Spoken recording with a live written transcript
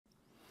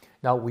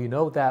Now, we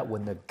know that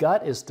when the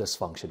gut is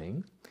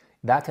dysfunctioning,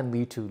 that can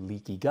lead to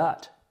leaky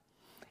gut.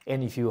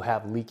 And if you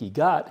have leaky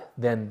gut,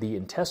 then the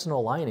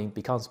intestinal lining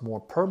becomes more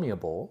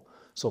permeable,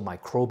 so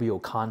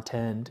microbial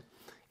content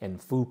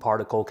and food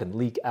particle can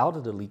leak out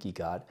of the leaky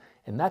gut,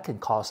 and that can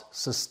cause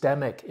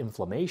systemic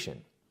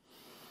inflammation.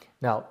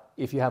 Now,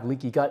 if you have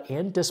leaky gut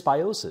and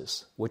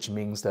dysbiosis, which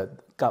means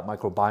that gut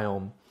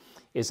microbiome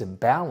is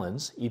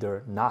imbalanced,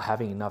 either not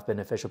having enough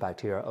beneficial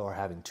bacteria or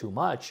having too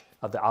much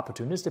of the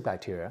opportunistic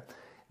bacteria,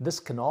 this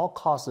can all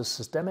cause a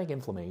systemic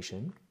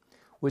inflammation,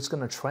 which is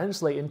going to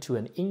translate into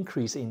an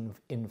increase in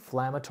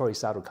inflammatory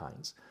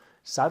cytokines.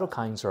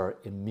 Cytokines are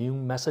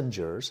immune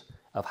messengers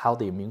of how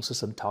the immune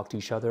system talk to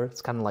each other.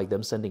 It's kind of like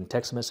them sending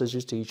text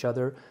messages to each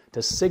other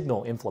to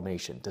signal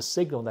inflammation, to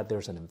signal that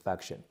there's an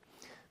infection.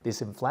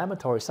 These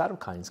inflammatory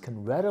cytokines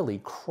can readily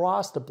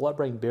cross the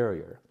blood-brain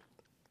barrier.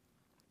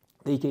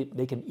 They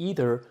can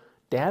either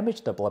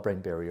damage the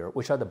blood-brain barrier,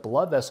 which are the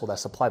blood vessels that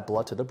supply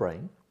blood to the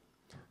brain.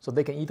 So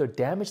they can either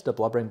damage the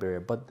blood-brain barrier,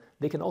 but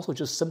they can also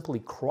just simply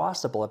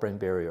cross the blood-brain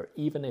barrier,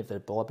 even if the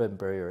blood-brain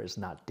barrier is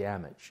not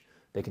damaged.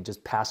 They can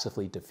just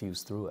passively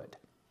diffuse through it.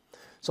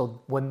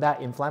 So when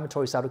that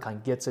inflammatory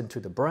cytokine gets into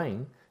the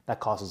brain, that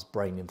causes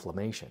brain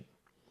inflammation,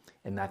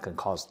 and that can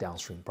cause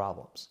downstream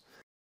problems.